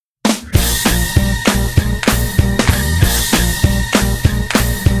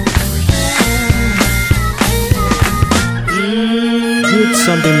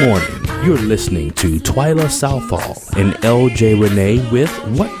Sunday morning. You're listening to Twyla Southall and LJ Renee with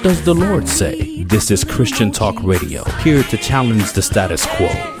What Does the Lord Say? This is Christian Talk Radio, here to challenge the status quo.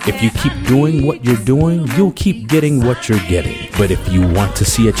 If you keep doing what you're doing, you'll keep getting what you're getting. But if you want to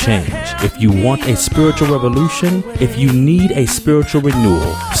see a change, if you want a spiritual revolution, if you need a spiritual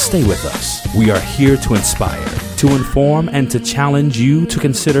renewal, stay with us. We are here to inspire, to inform, and to challenge you to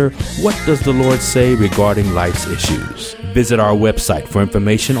consider what does the Lord say regarding life's issues. Visit our website for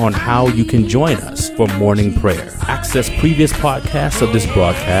information on how you can join us for morning prayer. Access previous podcasts of this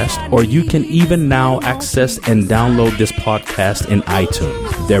broadcast, or you can even now access and download this podcast in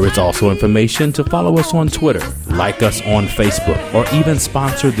iTunes. There is also information to follow us on Twitter, like us on Facebook, or even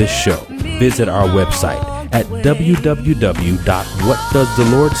sponsor this show. Visit our website at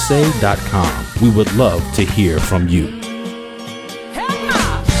www.whatdoesthelordsay.com. We would love to hear from you.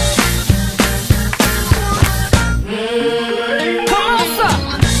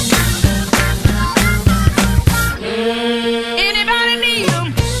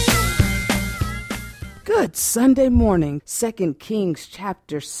 Sunday morning, 2 Kings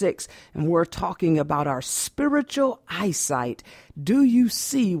chapter 6, and we're talking about our spiritual eyesight. Do you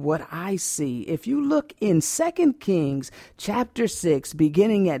see what I see? If you look in 2 Kings chapter 6,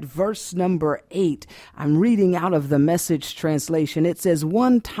 beginning at verse number 8, I'm reading out of the Message translation. It says,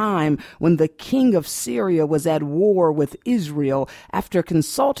 "One time when the king of Syria was at war with Israel, after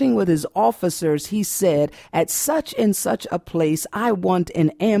consulting with his officers, he said, 'At such and such a place, I want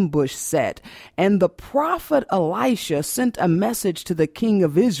an ambush set.' And the prophet Elisha sent a message to the king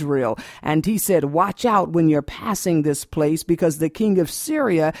of Israel, and he said, 'Watch out when you're passing this place, because the king of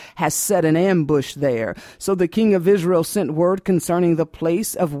Syria has set an ambush there.' So the king of Israel sent word concerning the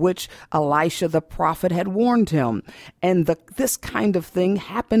place of which Elisha the prophet had warned him. And this kind of thing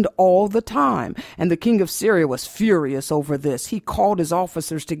happened all the time. And the king of Syria was furious over this. He called his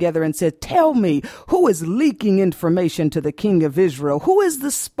officers together and said, 'Tell me, who is leaking information to the king of Israel? Who is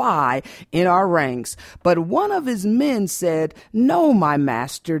the spy in our ranks?' But one of his men said, 'No, my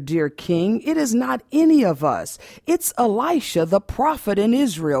master, dear king, it is not any of us. It's Elisha the prophet in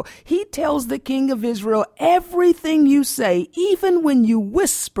Israel. He tells the king of Israel everything you say, even when you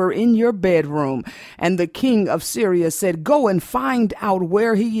whisper in your bedroom.' And the king of Syria said, 'Go and find out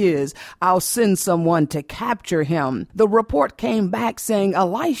where he is. I'll send someone to capture him.' The report came back saying,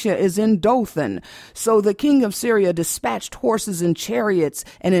 'Elisha is in Dothan.' So the king of Syria dispatched horses and chariots,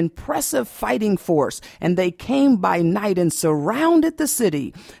 an impressive fighting force, and they came by night and surrounded the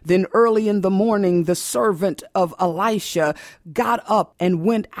city. Then early in the morning, the servant of Elisha got up and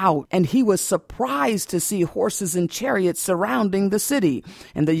went out, and he was surprised to see horses and chariots surrounding the city.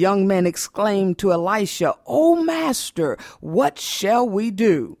 And the young man exclaimed to Elisha, 'O master, what shall we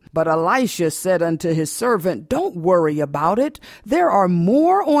do?' But Elisha said unto his servant, 'Don't worry about it. There are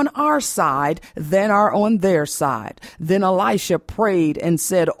more on our side than are on their side.' Then Elisha prayed and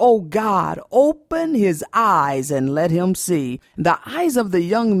said, 'O God, open his eyes and let him see.' The eyes of the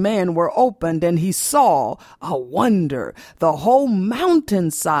young man were opened, and he saw a wonder, the whole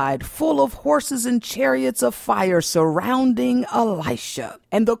mountainside full of horses and chariots of fire surrounding Elisha."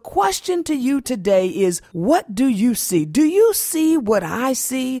 And the question to you today is, what do you see? Do you see what I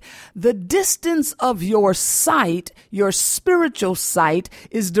see? The distance of your sight, your spiritual sight,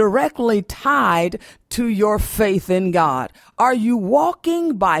 is directly tied to your faith in God. Are you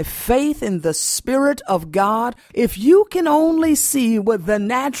walking by faith in the Spirit of God? If you can only see what the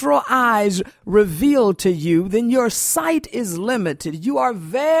natural eyes reveal to you, then your sight is limited. You are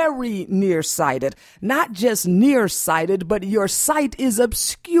very nearsighted. Not just nearsighted, but your sight is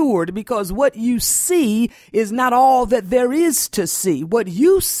obscured, because what you see is not all that there is to see. What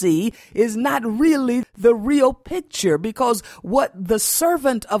you see is not really the real picture, because what the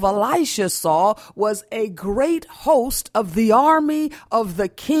servant of Elisha saw was a great host of the army of the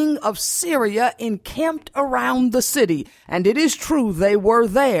king of Syria encamped around the city. And it is true, they were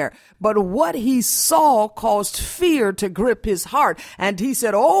there. But what he saw caused fear to grip his heart. And he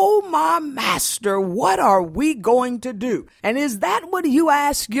said, "Oh, my master, what are we going to do?" And is that what you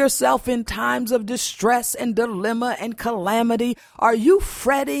ask yourself in times of distress and dilemma and calamity? Are you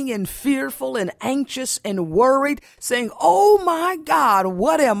fretting and fearful and anxious and worried, saying, "Oh, my God,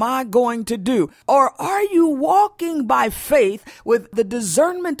 what am I going to do?" Or Or are you walking by faith with the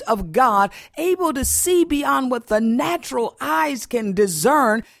discernment of God, able to see beyond what the natural eyes can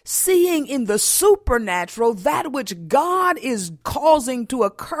discern, seeing in the supernatural that which God is causing to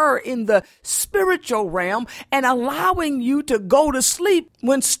occur in the spiritual realm, and allowing you to go to sleep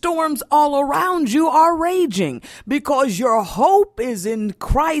when storms all around you are raging, because your hope is in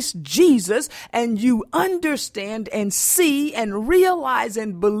Christ Jesus, and you understand and see and realize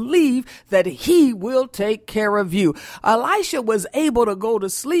and believe that he will take care of you. Elisha was able to go to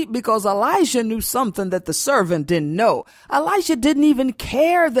sleep because Elisha knew something that the servant didn't know. Elisha didn't even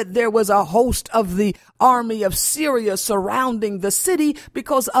care that there was a host of the army of Syria surrounding the city,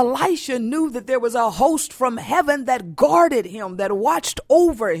 because Elisha knew that there was a host from heaven that guarded him, that watched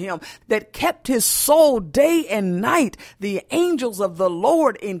over him, that kept his soul day and night. The angels of the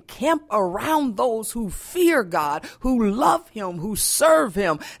Lord encamp around those who fear God, who love him, who serve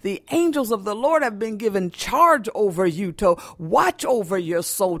him. The angels of the Lord have been given charge over you to watch over your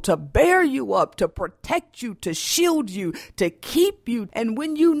soul, to bear you up, to protect you, to shield you, to keep you. And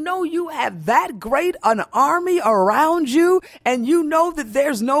when you know you have that great an army around you, and you know that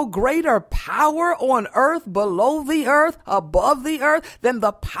there's no greater power on earth, below the earth, above the earth than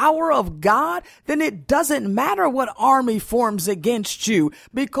the power of God, then it doesn't matter what army forms against you,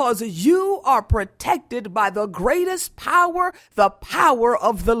 because you are protected by the greatest power, the power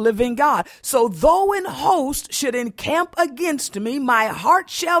of the living God. So though an host should encamp against me, my heart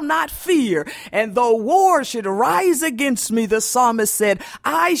shall not fear. And though war should rise against me, the psalmist said,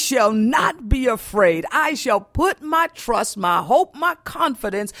 I shall not be afraid. I shall put my trust, my hope, my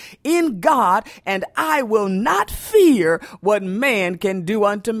confidence in God, and I will not fear what man can do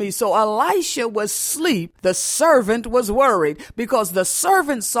unto me. So Elisha was asleep. The servant was worried, because the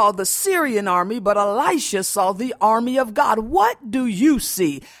servant saw the Syrian army, but Elisha saw the army of God. What do you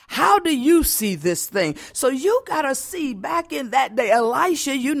see? How do you see this thing? So you got to see, back in that day,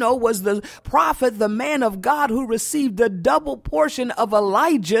 Elisha, was the prophet, the man of God who received the double portion of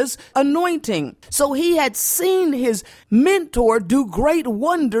Elijah's anointing. So he had seen his mentor do great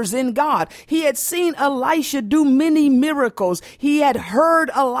wonders in God. He had seen Elisha do many miracles. He had heard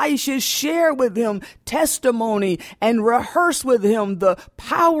Elisha share with him testimony and rehearse with him the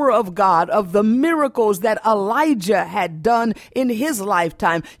power of God, of the miracles that Elijah had done in his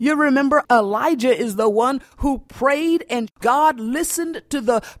lifetime. You remember, Elijah is the one who prayed, and God listened to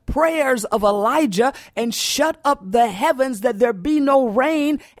the prayers of Elijah and shut up the heavens that there be no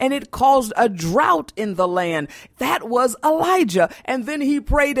rain, and it caused a drought in the land. That was Elijah. And then he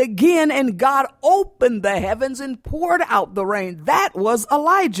prayed again, and God opened the heavens and poured out the rain. That was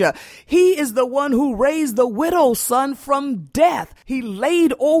Elijah. He is the one who raised the widow's son from death. He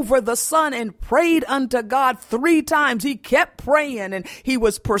laid over the son and prayed unto God 3 times. He kept praying, and he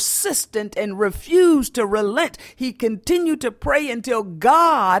was persistent and refused to relent. He continued to pray until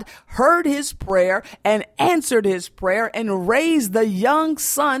God heard his prayer and answered his prayer and raised the young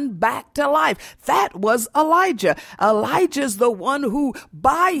son back to life. That was Elijah. Elijah's the one who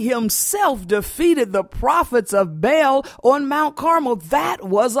by himself defeated the prophets of Baal on Mount Carmel. That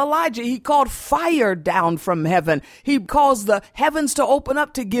was Elijah. He called fire down from heaven. He caused the heavens to open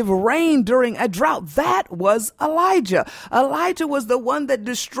up to give rain during a drought. That was Elijah. Elijah was the one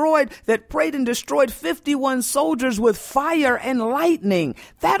that prayed and destroyed 51 soldiers with fire and lightning.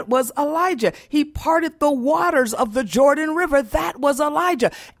 That was Elijah. He parted the waters of the Jordan River. That was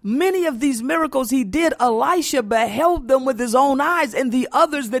Elijah. Many of these miracles he did, Elisha beheld them with his own eyes, and the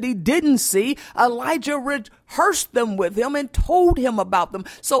others that he didn't see, Elijah rehearsed them with him and told him about them.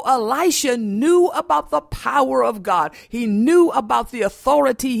 So Elisha knew about the power of God. He knew about the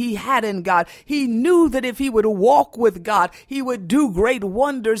authority he had in God. He knew that if he would walk with God, he would do great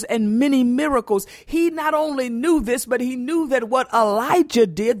wonders and many miracles. He not only knew this, but he knew that what Elijah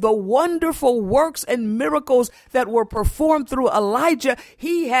did, the wonderful works and miracles that were performed through Elijah,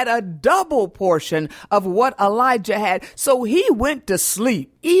 he had a double portion of what Elijah had. So he went to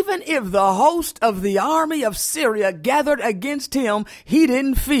sleep. Even if the host of the army of Syria gathered against him, he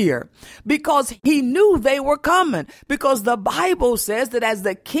didn't fear, because he knew they were coming. Because the Bible says that as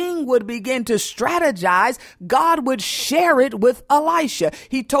the king would begin to strategize, God would share it with Elisha.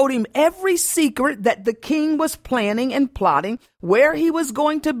 He told him every secret that the king was planning and plotting, where he was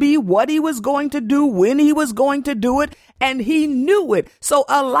going to be, what he was going to do, when he was going to do it, and he knew it. So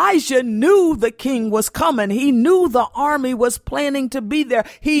Elijah knew the king was coming. He knew the army was planning to be there.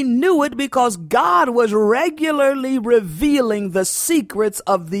 He knew it because God was regularly revealing the secrets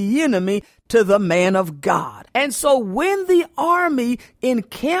of the enemy to the man of God. And so when the army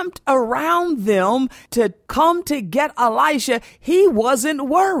encamped around them to come to get Elisha, he wasn't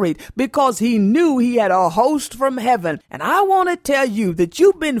worried because he knew he had a host from heaven. And I want to tell you that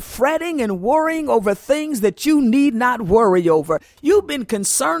you've been fretting and worrying over things that you need not worry over. You've been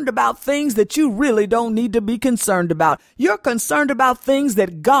concerned about things that you really don't need to be concerned about. You're concerned about things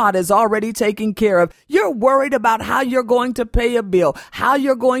that God has already taken care of. You're worried about how you're going to pay a bill, how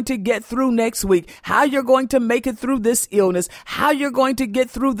you're going to get through next week, how you're going to make it through this illness, how you're going to get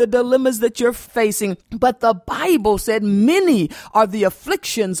through the dilemmas that you're facing. But the Bible said many are the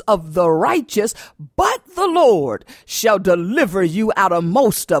afflictions of the righteous, but the Lord shall deliver you out of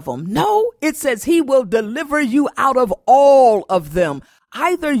most of them. No, it says he will deliver you out of all of them.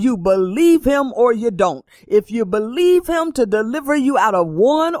 Either you believe him or you don't. If you believe him to deliver you out of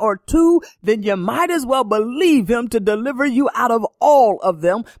one or two, then you might as well believe him to deliver you out of all of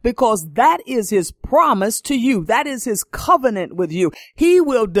them, because that is his promise to you. That is his covenant with you. He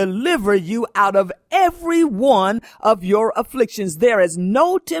will deliver you out of every one of your afflictions. There is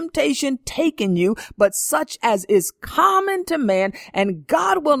no temptation taken you, but such as is common to man, and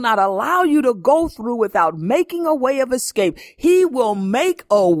God will not allow you to go through without making a way of escape. He will make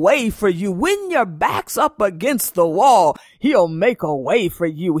a way for you. When your back's up against the wall, he'll make a way for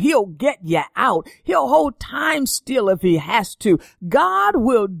you. He'll get you out. He'll hold time still if he has to. God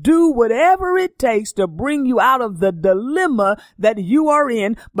will do whatever it takes to bring you out of the dilemma that you are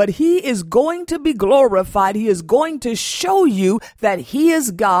in, but he is going to be glorified. He is going to show you that he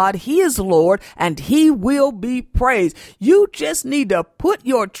is God, he is Lord, and he will be praised. You just need to put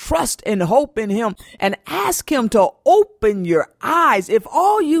your trust and hope in him and ask him to open your eyes. If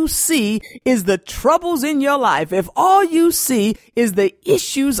all you see is the troubles in your life, if all you see is the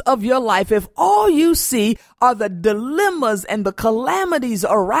issues of your life, if all you see are the dilemmas and the calamities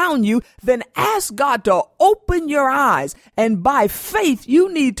around you, then ask God to open your eyes. And by faith,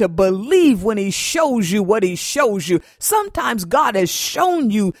 you need to believe when he shows you what he shows you. Sometimes God has shown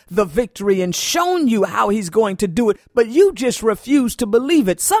you the victory and shown you how he's going to do it, but you just refuse to believe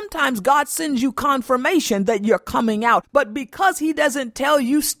it. Sometimes God sends you confirmation that you're coming out, but because he doesn't tell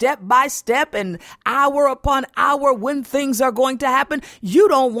you step by step and hour upon hour when things are going to happen, you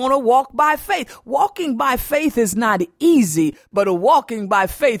don't want to walk by faith. Walking by faith is not easy, but walking by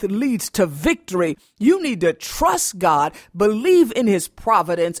faith leads to victory. You need to trust God, believe in his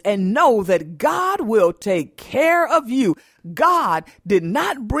providence, and know that God will take care of you. God did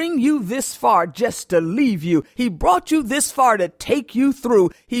not bring you this far just to leave you. He brought you this far to take you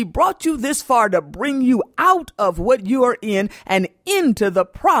through. He brought you this far to bring you out of what you are in and into the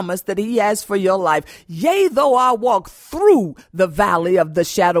promise that he has for your life. Yea, though I walk through the valley of the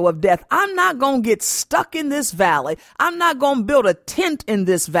shadow of death, I'm not going to get stuck in this valley. I'm not going to build a tent in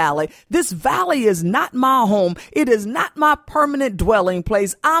this valley. This valley is not my home. It is not my permanent dwelling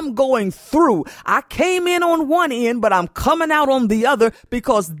place. I'm going through. I came in on one end, but I'm coming out on the other,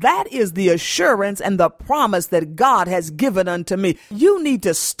 because that is the assurance and the promise that God has given unto me. You need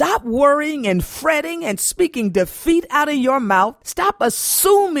to stop worrying and fretting and speaking defeat out of your mouth. Stop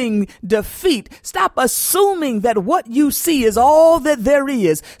assuming defeat. Stop assuming that what you see is all that there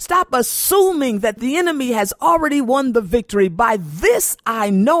is. Stop assuming that the enemy has already won the victory. By this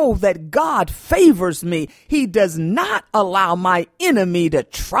I know that God favors me. He does not allow my enemy to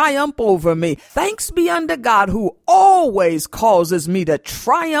triumph over me. Thanks be unto God who always causes me to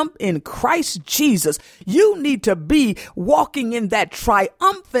triumph in Christ Jesus. You need to be walking in that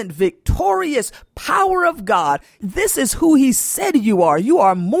triumphant, victorious power of God. This is who he said you are. You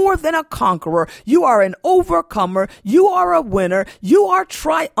are more than a conqueror. You are an overcomer. You are a winner. You are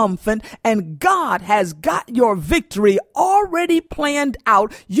triumphant, and God has got your victory already planned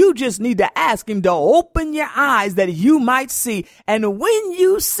out. You just need to ask him to open your eyes that you might see. And when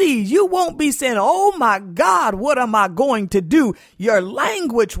you see, you won't be saying, oh my God, what am I going to do? Your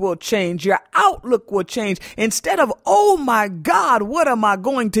language will change. Your outlook will change. Instead of, oh my God, what am I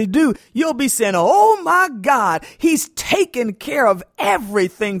going to do? You'll be saying, oh my God, he's taken care of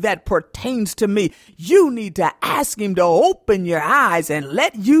everything that pertains to me. You need to ask him to open your eyes and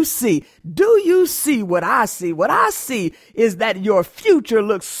let you see. Do you see what I see? What I see is that your future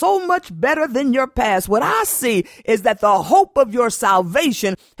looks so much better than your past. What I see is that the hope of your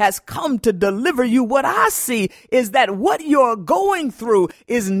salvation has come to deliver you. What I see is that what you're going through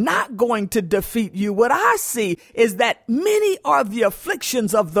is not going to defeat you. What I see is that many are the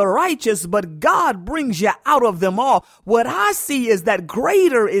afflictions of the righteous, but God brings you out of them all. What I see is that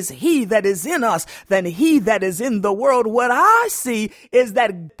greater is he that is in us than he that is in the world. What I see is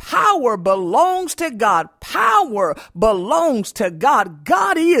that power belongs to God. Power belongs to God.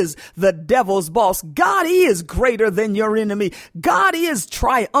 God is the devil's boss. God is greater than your enemy. God is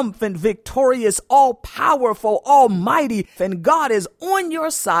triumphant, victorious, all powerful, almighty, and God is on your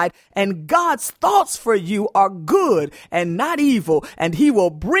side, and God's thoughts for you are good and not evil, and he will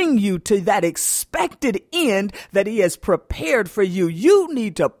bring you to that expected end that he has prepared for you. You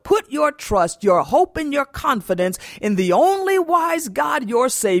need to put your trust, your hope, and your confidence in the only wise God, your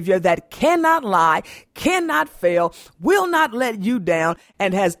Savior, that cannot lie, cannot fail, will not let you down,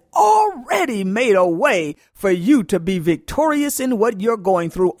 and has already made a way for you to be victorious in what you're going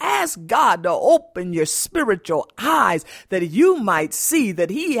through. Ask God to open your spiritual eyes that you might see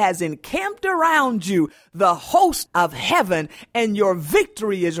that he has encamped around you the host of heaven, and your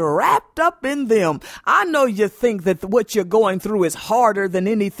victory is wrapped up in them. I know you think that what you're going through is harder than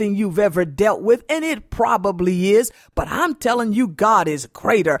anything you've ever dealt with, and it probably is, but I'm telling you, God is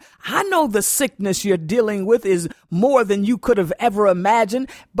greater. I know the sickness you're dealing with is more than you could have ever imagined,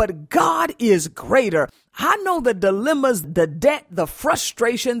 but God is greater. I know the dilemmas, the debt, the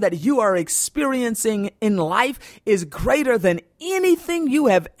frustration that you are experiencing in life is greater than anything you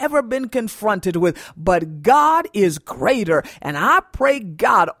have ever been confronted with, but God is greater. And I pray,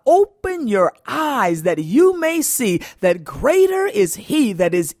 God, open your eyes that you may see that greater is he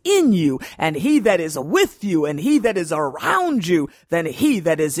that is in you, and he that is with you, and he that is around you than he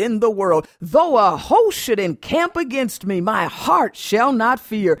that is in the world. Though a host should encamp against me, my heart shall not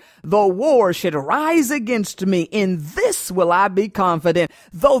fear. Though war should rise against me, in this will I be confident.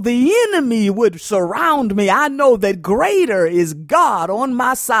 Though the enemy would surround me, I know that greater is God on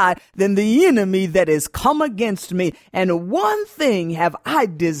my side than the enemy that is come against me. And one thing have I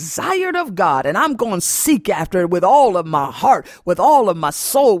desired of God, and I'm going to seek after it with all of my heart, with all of my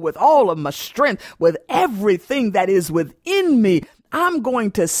soul, with all of my strength, with everything that is within me. I'm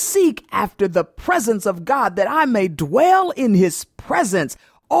going to seek after the presence of God, that I may dwell in his presence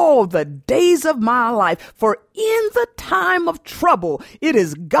all the days of my life. For in the time of trouble, it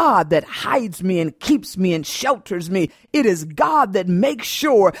is God that hides me and keeps me and shelters me. It is God that makes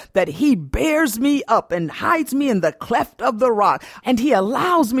sure that he bears me up and hides me in the cleft of the rock. And he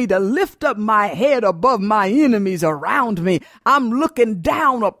allows me to lift up my head above my enemies around me. I'm looking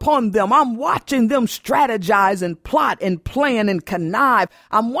down upon them. I'm watching them strategize and plot and plan and connive.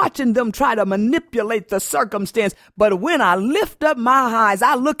 I'm watching them try to manipulate the circumstance. But when I lift up my eyes,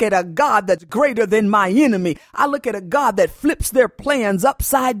 I look at a God that's greater than my enemy. I look at a God that flips their plans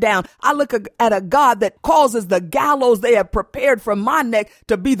upside down. I look at a God that causes the gallows they have prepared for my neck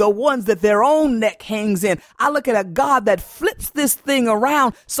to be the ones that their own neck hangs in. I look at a God that flips this thing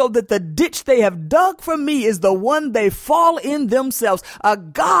around so that the ditch they have dug for me is the one they fall in themselves. A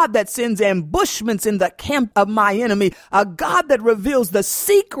God that sends ambushments in the camp of my enemy. A God that reveals the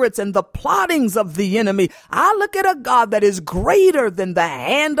secrets and the plottings of the enemy. I look at a God that is greater than the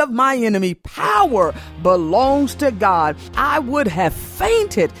hand of my enemy. Power belongs to God. I would have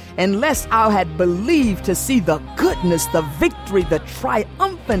fainted unless I had believed to see the goodness, the victory, the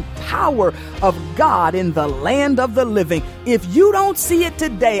triumphant power of God in the land of the living. If you don't see it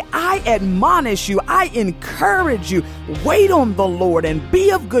today, I admonish you, I encourage you, wait on the Lord and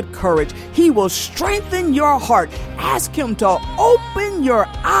be of good courage. He will strengthen your heart. Ask him to open your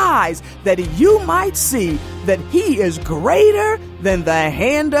eyes that you might see that he is greater than the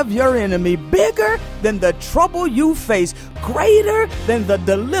hand of your enemy, bigger than the trouble you face, greater than the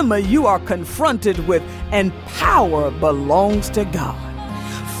dilemma you are confronted with, and power belongs to God.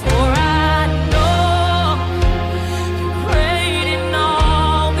 For I know you're great in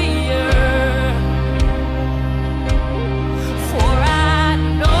all the earth. For I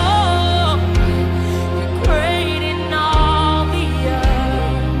know you're great in all the earth.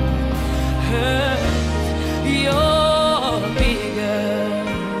 You're bigger.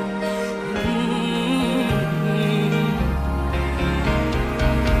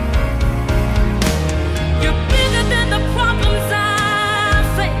 You're bigger than the problems I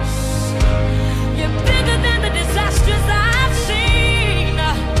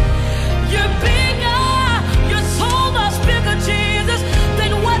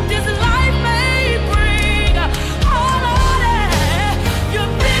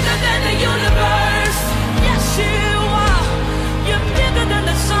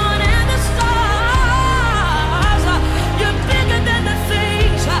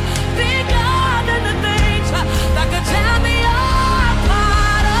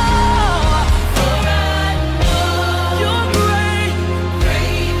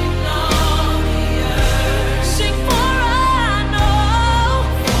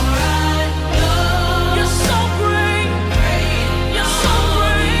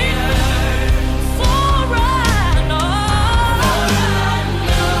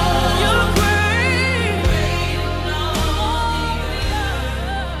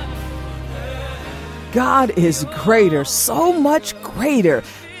God is greater, so much greater.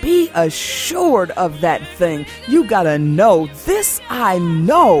 Be assured of that thing. You gotta know this. I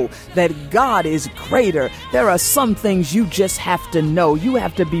know that God is greater. There are some things you just have to know. You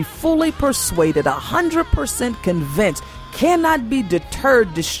have to be fully persuaded, 100% convinced. Cannot be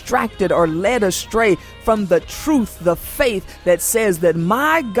deterred, distracted, or led astray from the truth, the faith that says that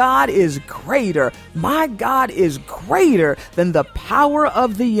my God is greater. My God is greater than the power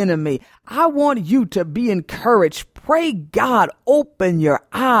of the enemy. I want you to be encouraged. Pray God open your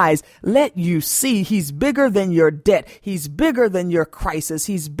eyes. Let you see He's bigger than your debt. He's bigger than your crisis.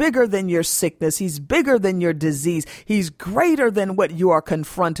 He's bigger than your sickness. He's bigger than your disease. He's greater than what you are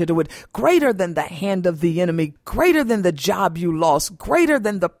confronted with, greater than the hand of the enemy, greater than the job you lost, greater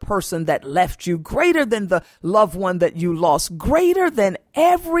than the person that left you, greater than the loved one that you lost, greater than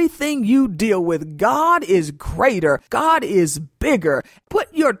everything you deal with. God is greater. God is bigger.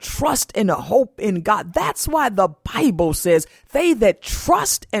 Put your trust and hope in God. That's why the Bible says, they that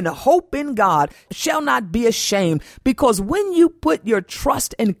trust and hope in God shall not be ashamed. Because when you put your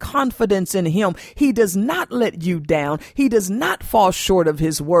trust and confidence in Him, He does not let you down. He does not fall short of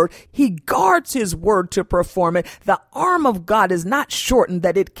His word. He guards His word to perform it. The arm of God is not shortened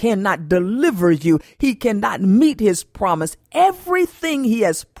that it cannot deliver you. He cannot meet His promise. Everything He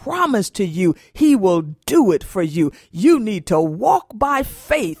has promised to you, He will do it for you. You need to walk by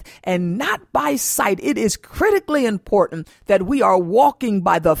faith and not by sight. It is critically important that we are walking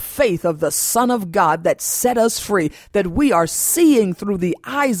by the faith of the Son of God that set us free, that we are seeing through the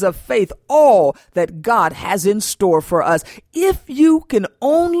eyes of faith all that God has in store for us. If you can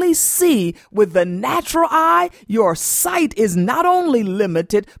only see with the natural eye, your sight is not only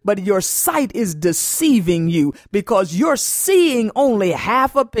limited, but your sight is deceiving you because you're seeing only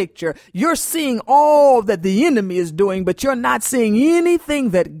half a picture. You're seeing all that the enemy is doing, but you're not seeing anything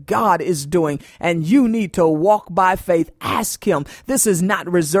that God is doing. And you need to walk by faith. Ask Him. This is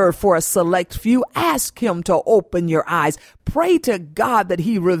not reserved for a select few. Ask Him to open your eyes. Pray to God that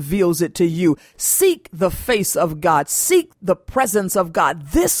He reveals it to you. Seek the face of God. Seek the presence of God.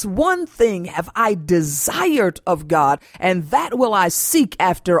 This one thing have I desired of God, and that will I seek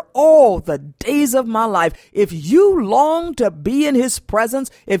after all the days of my life. If you long to be in His presence,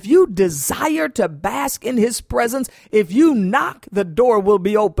 if you desire to bask in His presence, if you knock, the door will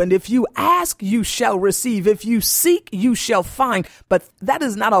be opened. If you ask, you shall receive. If you seek, you shall find. But that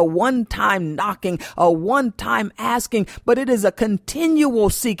is not a one-time knocking, a one-time asking, but it is a continual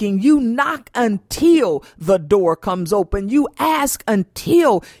seeking. You knock until the door comes open. You ask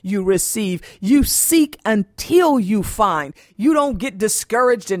until you receive. You seek until you find. You don't get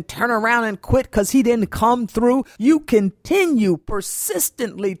discouraged and turn around and quit because He didn't come through. You continue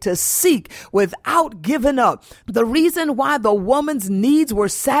persistently to seek without giving up. The reason why the woman's needs were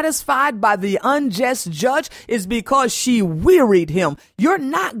satisfied by the unjust judge is because she wearied Him. You're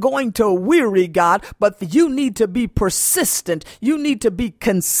not going to weary God, but you need to be persistent. You need to be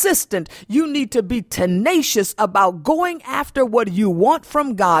consistent. You need to be tenacious about going after what you want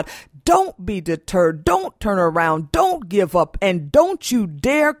from God. Don't be deterred. Don't turn around. Don't give up. And don't you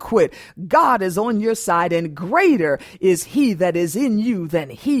dare quit. God is on your side, and greater is He that is in you than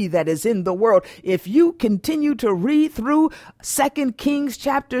he that is in the world. If you continue to read through 2 Kings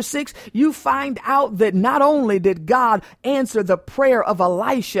chapter 6, you find out that not only did God answer the prayer of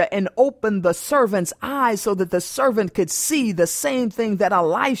Elisha and open the servant's eyes so that the servant could see the same thing that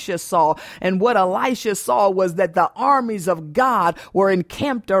Elisha saw. And what Elisha saw was that the armies of God were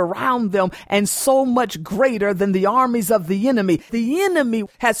encamped around them and so much greater than the armies of the enemy. The enemy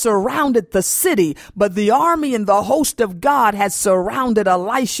had surrounded the city, but the army and the host of God had surrounded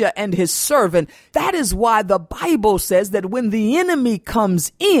Elisha and his servant. That is why the Bible says that when the enemy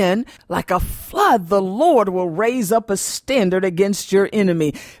comes in like a flood, the Lord will raise up a standard against your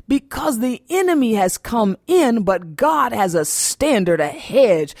enemy, because the enemy has come in, but God has a standard, a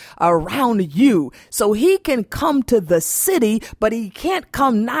hedge around you. So He can come to the city, but He can't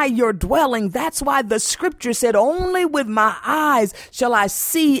come nigh your dwelling. That's why the scripture said, only with my eyes shall I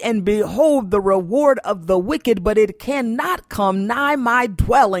see and behold the reward of the wicked, but it cannot come nigh my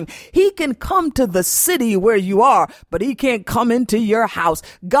dwelling. He can come to the city where you are, but He can't come into your house.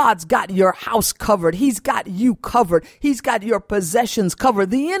 God's got your house covered. He's got you covered. He's got your possessions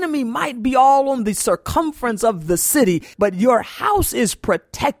covered. The enemy might be all on the circumference of the city, but your house is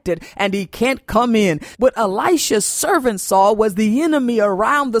protected and he can't come in. What Elisha's servant saw was the enemy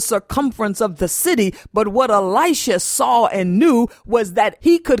around the circumference of the city, but what Elisha saw and knew was that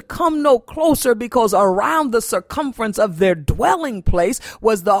he could come no closer, because around the circumference of their dwelling place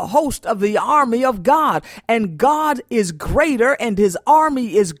was the host of the army of God. And God is greater, and His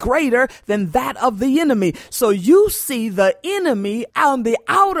army is greater than than that of the enemy. So you see the enemy on the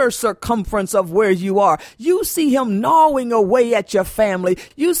outer circumference of where you are. You see him gnawing away at your family.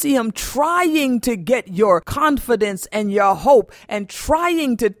 You see him trying to get your confidence and your hope and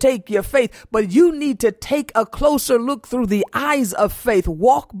trying to take your faith. But you need to take a closer look through the eyes of faith.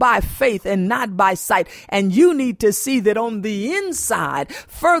 Walk by faith and not by sight. And you need to see that on the inside,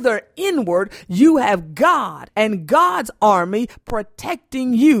 further inward, you have God and God's army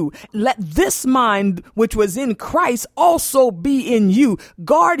protecting you. Let this mind which was in Christ also be in you.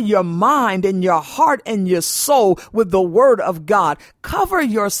 Guard your mind and your heart and your soul with the word of God. Cover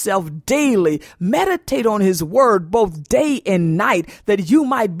yourself daily. Meditate on his word both day and night, that you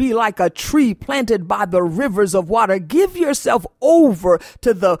might be like a tree planted by the rivers of water. Give yourself over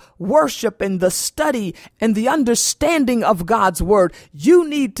to the worship and the study and the understanding of God's word. You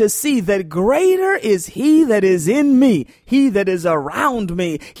need to see that greater is he that is in me, he that is around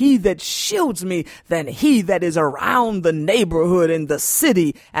me, he that shields me, than he that is around the neighborhood and the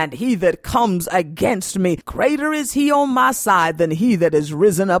city, and he that comes against me. Greater is he on my side than he that is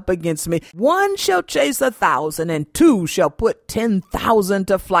risen up against me. One shall chase 1,000, and two shall put 10,000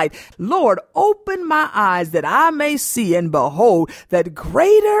 to flight. Lord, open my eyes that I may see and behold that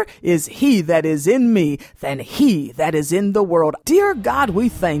greater is he that is in me than he that is in the world. Dear God, we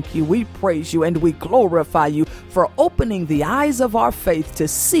thank you, we praise you, and we glorify you for opening the eyes of our faith to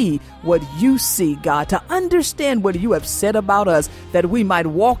see what you see, God, to understand what you have said about us, that we might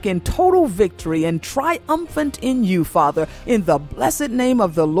walk in total victory and triumphant in you, Father. In the blessed name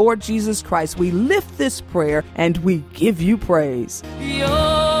of the Lord Jesus Christ, we lift this prayer and we give you praise. You're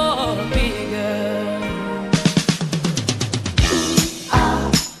bigger.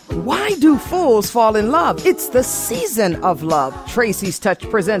 Why do fools fall in love? It's the season of love. Tracy's Touch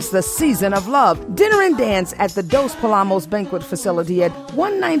presents the season of love. Dinner and dance at the Dos Palamos Banquet Facility at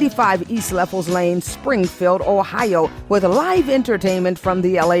 195 East Leffels Lane, Springfield, Ohio, with live entertainment from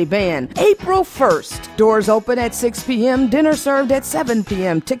the LA Band. April 1st. Doors open at 6 p.m., dinner served at 7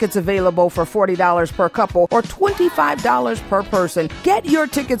 p.m. Tickets available for $40 per couple or $25 per person. Get your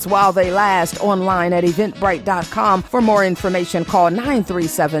tickets while they last online at eventbrite.com. For more information, call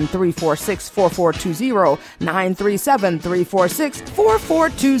 937-346-4420,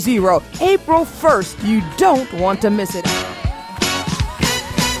 937-346-4420. April 1st. You don't want to miss it.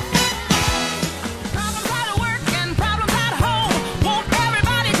 Problems at work and problems at home. Won't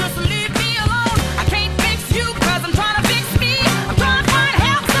everybody just leave me alone? I can't fix you 'cause I'm trying to fix me. I'm trying to find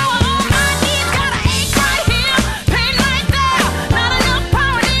help, so all I need got an ache right here, pain right there. Not enough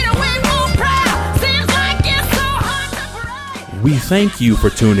power, need a way move prayer. Seems like it's so hard to pray. We thank you for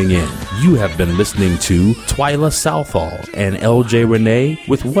tuning in. You have been listening to Twyla Southall and LJ Renee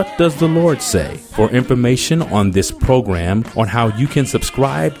with What Does the Lord Say? For information on this program, on how you can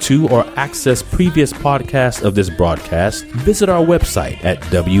subscribe to or access previous podcasts of this broadcast, visit our website at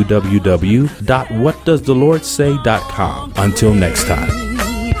www.whatdoesthelordsay.com. Until next time.